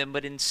wrong with them,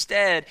 but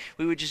instead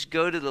we would just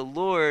go to the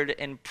Lord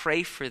and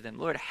pray for them.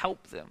 Lord,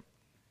 help them.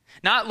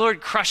 Not,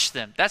 Lord, crush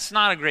them. That's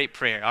not a great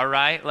prayer, all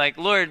right? Like,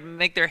 Lord,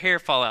 make their hair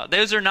fall out.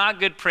 Those are not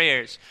good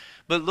prayers.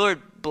 But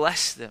Lord,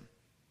 bless them.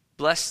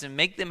 Bless them.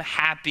 Make them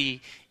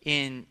happy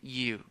in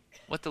you.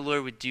 What the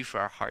Lord would do for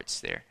our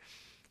hearts there.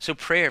 So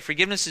prayer,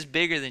 forgiveness is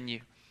bigger than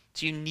you.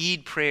 So you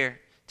need prayer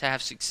to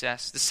have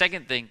success. The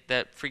second thing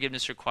that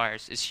forgiveness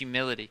requires is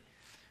humility.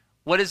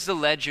 What does the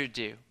ledger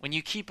do? When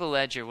you keep a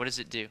ledger, what does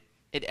it do?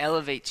 It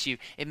elevates you.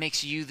 It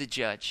makes you the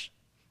judge.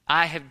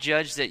 I have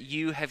judged that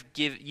you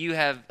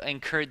have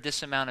incurred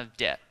this amount of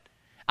debt.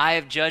 I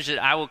have judged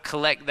that I will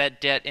collect that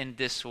debt in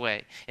this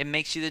way. It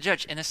makes you the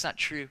judge. And it's not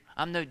true.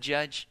 I'm no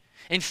judge.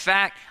 In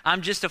fact,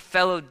 I'm just a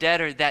fellow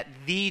debtor that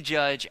the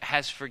judge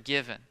has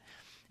forgiven.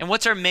 And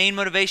what's our main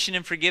motivation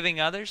in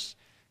forgiving others?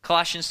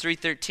 Colossians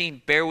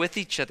 3:13, bear with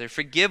each other,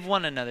 forgive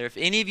one another. If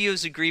any of you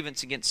has a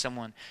grievance against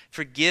someone,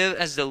 forgive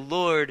as the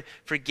Lord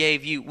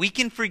forgave you. We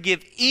can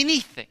forgive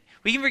anything.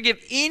 We can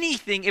forgive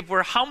anything if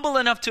we're humble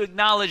enough to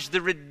acknowledge the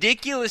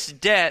ridiculous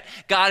debt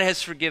God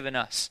has forgiven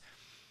us.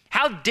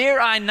 How dare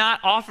I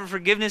not offer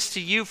forgiveness to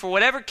you for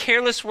whatever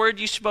careless word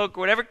you spoke, or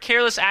whatever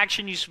careless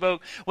action you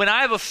spoke, when I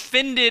have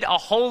offended a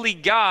holy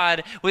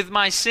God with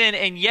my sin,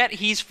 and yet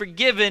he's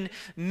forgiven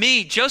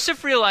me.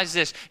 Joseph realized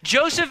this.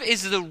 Joseph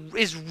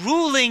is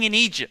ruling in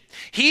Egypt.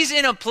 He's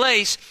in a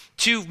place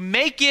to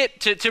make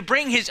it, to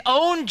bring his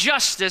own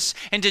justice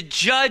and to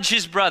judge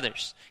his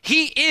brothers.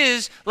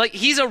 He's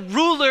a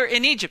ruler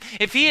in Egypt.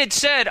 If he had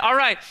said, all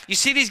right, you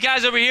see these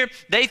guys over here?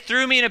 They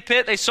threw me in a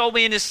pit. They sold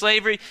me into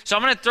slavery. So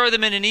I'm going to throw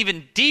them in an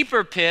even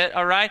deeper pit,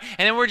 all right?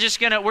 And then we're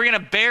going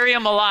to bury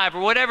them alive,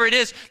 or whatever it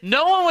is.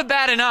 No one would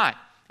bat an eye.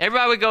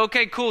 Everybody would go,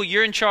 okay, cool,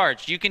 you're in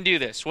charge. You can do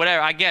this,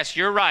 whatever. I guess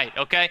you're right,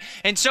 okay?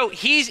 And so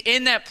he's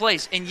in that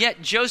place. And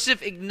yet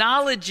Joseph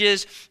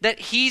acknowledges that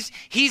he's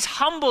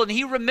humble, and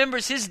he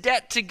remembers his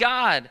debt to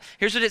God.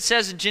 Here's what it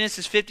says in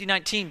Genesis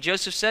 50:19.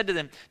 Joseph said to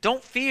them,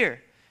 don't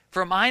fear.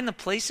 For am I in the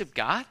place of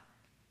God?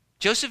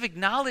 Joseph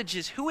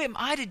acknowledges, who am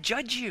I to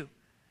judge you?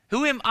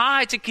 Who am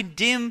I to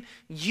condemn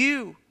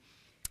you?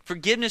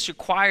 Forgiveness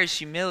requires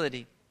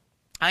humility.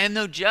 I am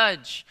no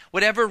judge.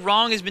 Whatever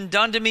wrong has been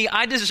done to me,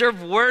 I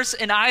deserve worse,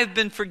 and I have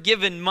been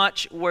forgiven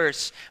much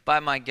worse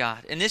by my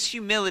God. And this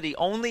humility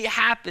only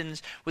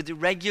happens with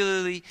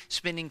regularly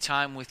spending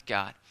time with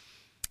God.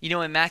 You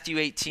know, in Matthew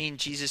 18,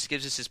 Jesus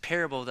gives us this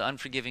parable of the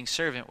unforgiving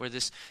servant, where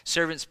this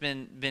servant's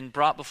been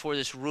brought before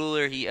this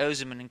ruler. He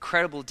owes him an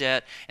incredible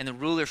debt, and the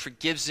ruler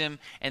forgives him,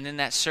 and then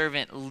that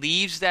servant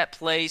leaves that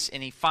place,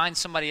 and he finds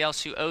somebody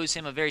else who owes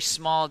him a very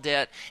small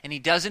debt, and he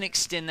doesn't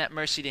extend that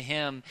mercy to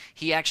him.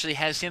 He actually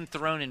has him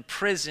thrown in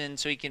prison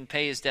so he can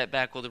pay his debt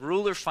back. Well, the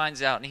ruler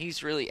finds out, and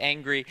he's really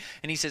angry,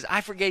 and he says,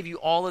 I forgave you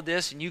all of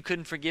this, and you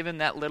couldn't forgive him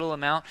that little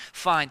amount?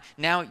 Fine,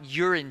 now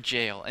you're in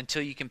jail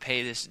until you can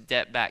pay this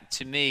debt back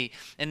to me.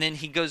 And then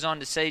he goes on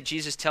to say,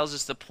 Jesus tells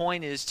us the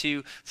point is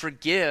to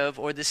forgive,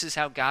 or this is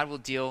how God will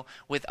deal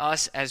with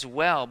us as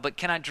well. But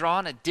can I draw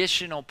an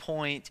additional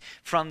point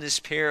from this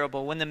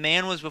parable? When the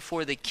man was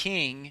before the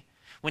king,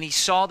 when he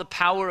saw the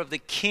power of the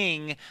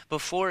king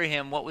before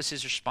him, what was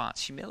his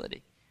response?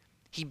 Humility.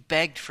 He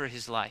begged for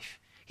his life.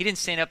 He didn't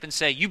stand up and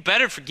say, you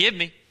better forgive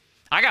me.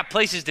 I got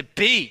places to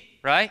be,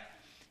 right?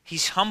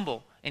 He's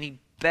humble and he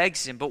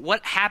begs him. But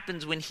what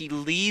happens when he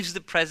leaves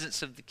the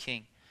presence of the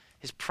king?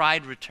 His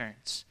pride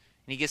returns.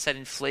 And he gets that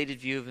inflated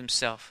view of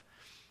himself.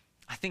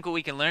 I think what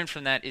we can learn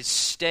from that is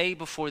stay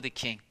before the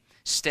king.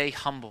 Stay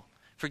humble.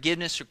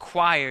 Forgiveness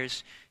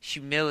requires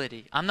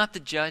humility. I'm not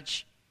the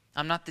judge.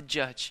 I'm not the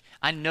judge.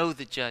 I know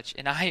the judge,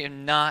 and I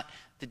am not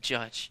the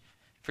judge.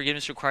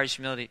 Forgiveness requires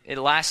humility. It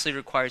lastly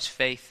requires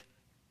faith.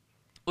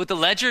 With the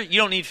ledger, you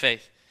don't need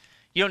faith.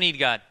 You don't need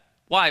God.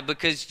 Why?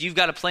 Because you've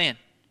got a plan.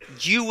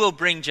 You will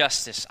bring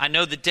justice. I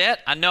know the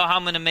debt. I know how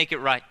I'm going to make it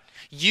right.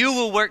 You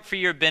will work for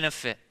your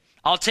benefit.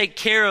 I'll take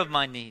care of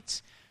my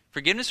needs.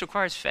 Forgiveness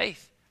requires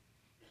faith.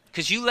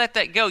 Because you let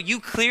that go. You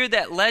clear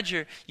that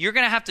ledger. You're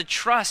going to have to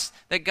trust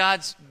that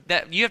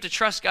you have to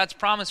trust God's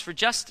promise for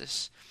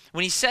justice.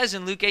 When he says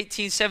in Luke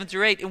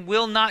 18:7-8, and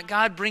will not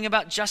God bring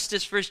about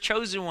justice for his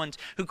chosen ones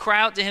who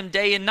cry out to him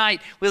day and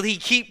night? Will he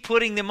keep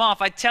putting them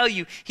off? I tell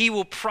you, he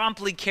will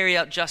promptly carry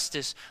out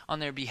justice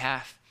on their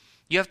behalf.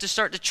 You have to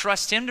start to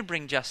trust him to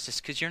bring justice,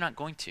 because you're not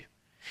going to.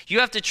 You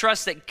have to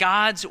trust that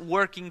God's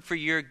working for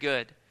your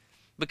good.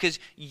 Because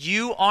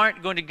you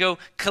aren't going to go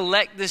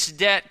collect this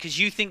debt because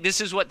you think this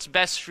is what's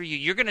best for you.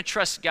 You're going to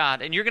trust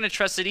God, and you're going to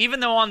trust that even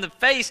though on the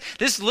face,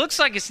 this looks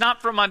like it's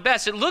not for my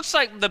best. It looks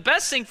like the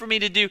best thing for me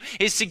to do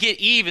is to get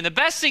even. The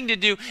best thing to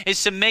do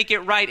is to make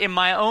it right in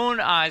my own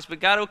eyes. But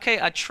God, okay,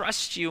 I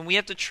trust you. And we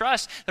have to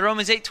trust that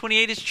Romans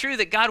 8:28 is true,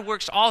 that God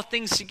works all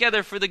things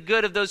together for the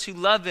good of those who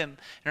love him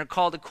and are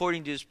called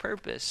according to his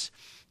purpose.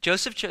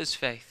 Joseph chose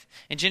faith.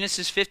 In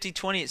Genesis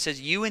 50:20, it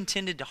says, you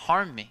intended to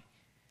harm me,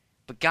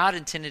 but God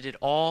intended it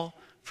all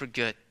for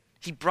good.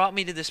 He brought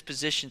me to this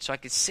position so I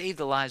could save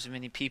the lives of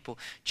many people.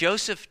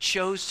 Joseph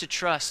chose to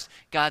trust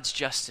God's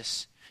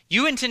justice.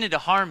 You intended to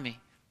harm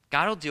me.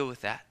 God will deal with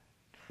that.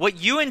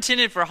 What you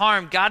intended for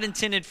harm, God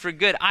intended for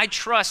good. I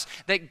trust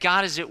that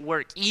God is at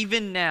work,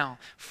 even now,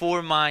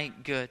 for my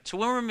good. So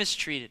when we're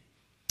mistreated,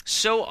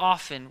 so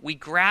often we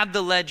grab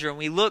the ledger and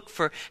we look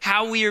for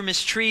how we are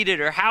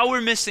mistreated or how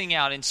we're missing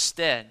out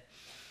instead.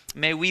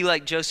 May we,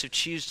 like Joseph,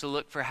 choose to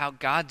look for how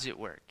God's at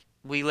work.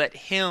 We let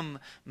him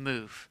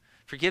move.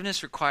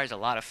 Forgiveness requires a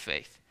lot of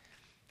faith.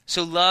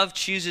 So love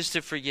chooses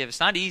to forgive. It's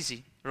not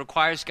easy. It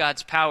requires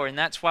God's power, and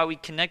that's why we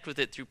connect with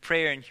it through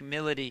prayer and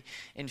humility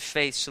and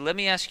faith. So let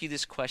me ask you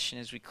this question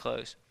as we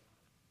close.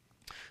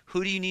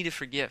 Who do you need to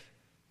forgive?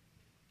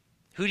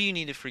 Who do you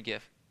need to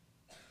forgive?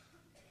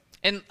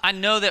 And I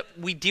know that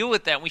we deal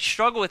with that. We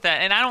struggle with that.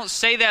 And I don't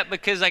say that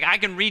because I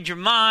can read your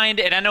mind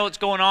and I know what's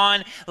going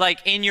on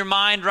in your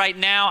mind right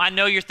now. I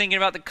know you're thinking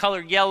about the color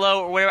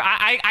yellow or whatever.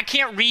 I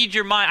can't read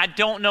your mind. I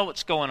don't know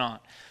what's going on.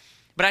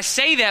 But I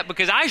say that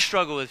because I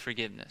struggle with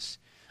forgiveness.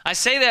 I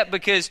say that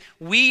because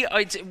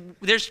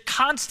there's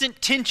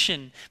constant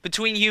tension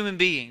between human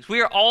beings.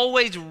 We are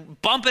always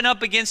bumping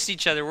up against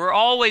each other. We're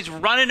always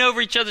running over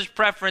each other's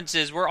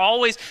preferences.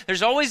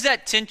 There's always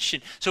that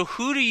tension. So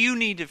who do you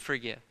need to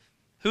forgive?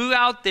 Who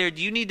out there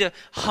do you need to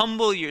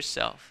humble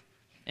yourself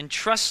and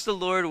trust the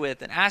Lord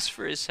with and ask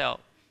for his help?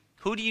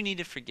 Who do you need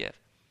to forgive?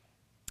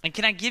 And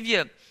can I give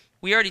you,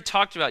 we already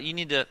talked about you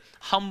need to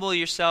humble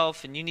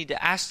yourself and you need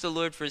to ask the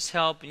Lord for his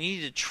help and you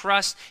need to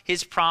trust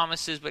his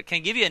promises. But can I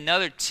give you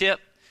another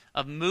tip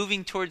of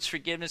moving towards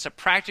forgiveness, a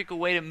practical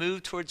way to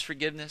move towards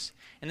forgiveness?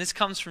 And this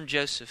comes from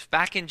Joseph.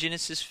 Back in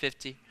Genesis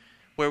 50,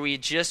 where we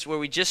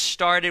just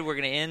started, we're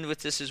going to end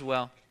with this as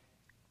well.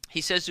 He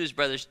says to his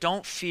brothers,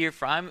 don't fear,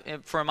 for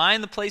am I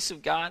in the place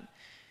of God?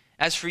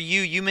 As for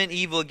you, you meant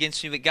evil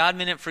against me, but God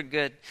meant it for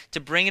good,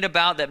 to bring it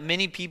about that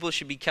many people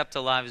should be kept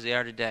alive as they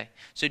are today.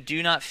 So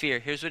do not fear.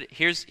 Here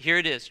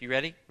it is. You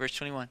ready? Verse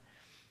 21.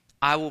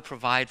 I will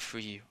provide for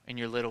you and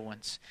your little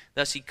ones.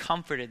 Thus he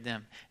comforted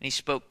them, and he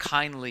spoke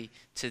kindly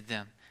to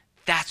them.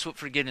 That's what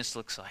forgiveness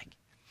looks like.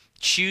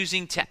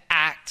 Choosing to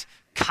act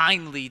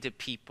kindly to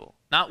people.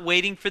 Not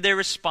waiting for their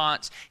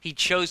response. He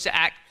chose to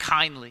act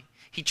kindly.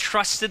 He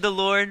trusted the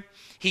Lord.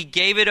 He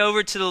gave it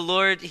over to the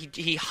Lord.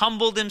 He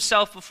humbled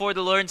himself before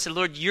the Lord and said,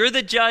 Lord, you're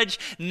the judge,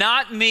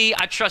 not me.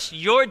 I trust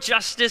your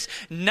justice,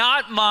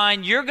 not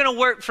mine. You're going to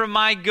work for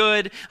my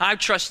good. I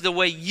trust the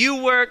way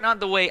you work, not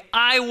the way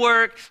I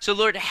work. So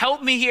Lord,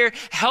 help me here.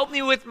 Help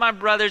me with my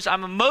brothers.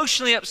 I'm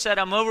emotionally upset.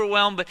 I'm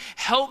overwhelmed, but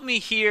help me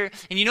here.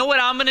 And you know what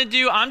I'm going to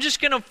do? I'm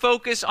just going to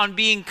focus on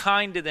being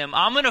kind to them.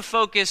 I'm going to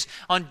focus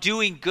on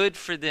doing good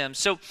for them.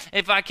 So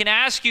if I can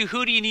ask you,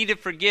 who do you need to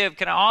forgive?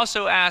 Can I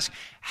also ask,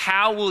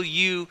 how will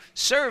you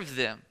serve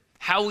them?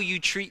 How will you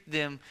treat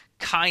them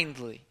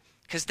kindly?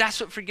 Because that's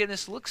what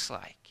forgiveness looks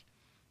like.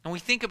 And we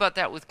think about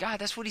that with God.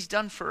 That's what he's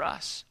done for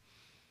us.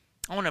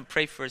 I want to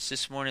pray for us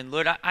this morning.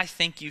 Lord, I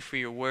thank you for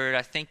your word.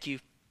 I thank you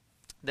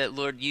that,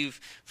 Lord, you've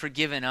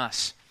forgiven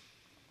us.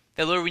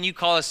 That, Lord, when you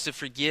call us to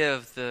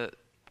forgive, the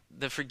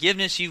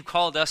forgiveness you've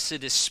called us to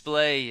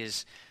display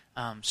is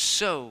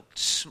so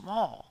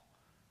small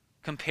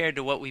compared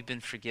to what we've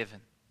been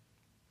forgiven.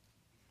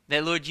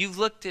 That, Lord, you've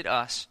looked at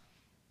us,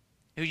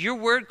 who your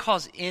word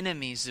calls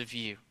enemies of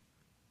you.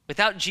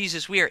 Without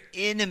Jesus, we are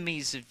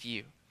enemies of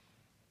you.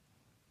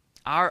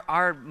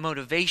 Our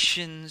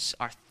motivations,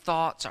 our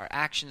thoughts, our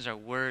actions, our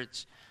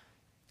words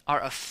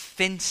are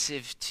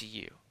offensive to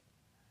you.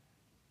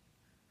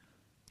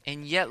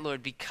 And yet,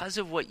 Lord, because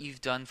of what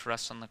you've done for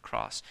us on the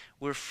cross,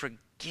 we're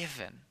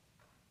forgiven.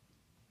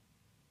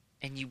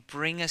 And you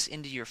bring us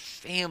into your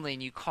family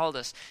and you called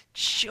us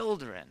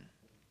children.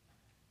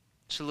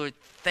 So, Lord,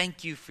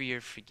 thank you for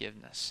your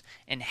forgiveness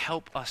and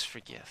help us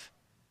forgive.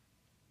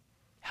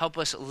 Help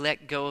us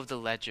let go of the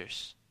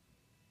ledgers.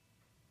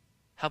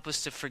 Help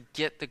us to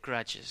forget the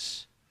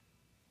grudges.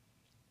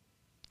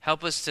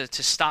 Help us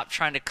to stop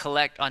trying to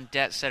collect on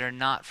debts that are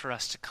not for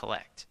us to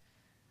collect.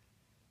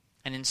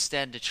 And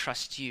instead to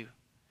trust you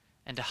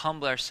and to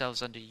humble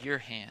ourselves under your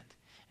hand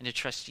and to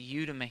trust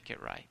you to make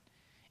it right.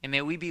 And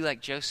may we be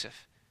like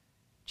Joseph,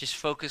 just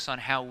focus on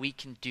how we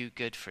can do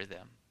good for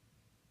them.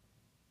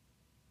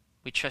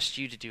 We trust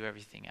you to do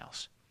everything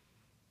else.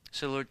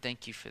 So, Lord,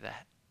 thank you for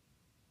that.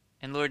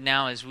 And, Lord,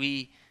 now as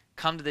we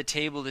come to the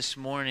table this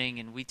morning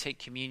and we take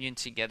communion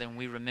together and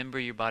we remember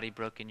your body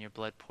broken, your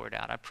blood poured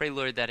out, I pray,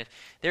 Lord, that if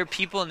there are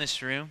people in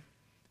this room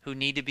who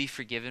need to be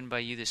forgiven by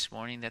you this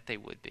morning, that they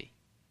would be.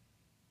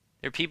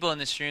 There are people in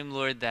this room,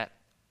 Lord, that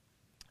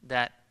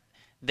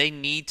they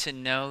need to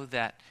know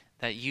that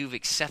you've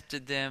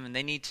accepted them and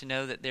they need to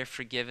know that they're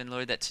forgiven,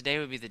 Lord, that today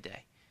would be the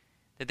day.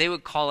 That they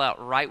would call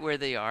out right where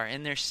they are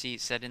in their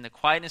seats, that in the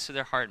quietness of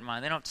their heart and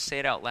mind, they don't have to say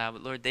it out loud,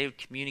 but Lord, they would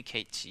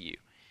communicate to you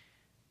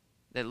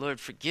that, Lord,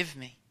 forgive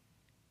me.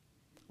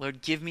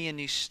 Lord, give me a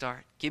new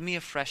start. Give me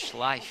a fresh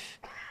life.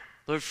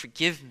 Lord,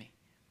 forgive me.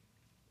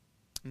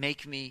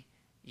 Make me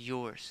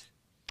yours.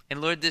 And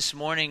Lord, this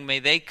morning, may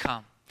they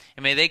come.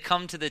 And may they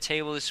come to the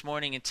table this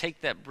morning and take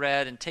that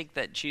bread and take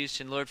that juice.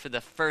 And Lord, for the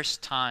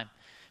first time,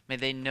 may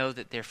they know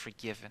that they're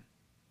forgiven.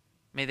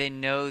 May they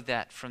know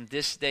that from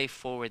this day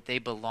forward, they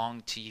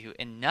belong to you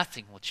and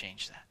nothing will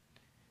change that.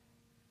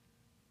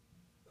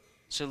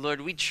 So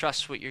Lord, we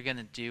trust what you're going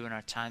to do in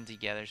our time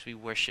together as we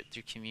worship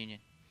through communion.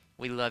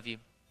 We love you.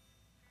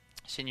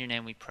 It's in your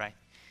name we pray.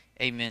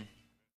 Amen.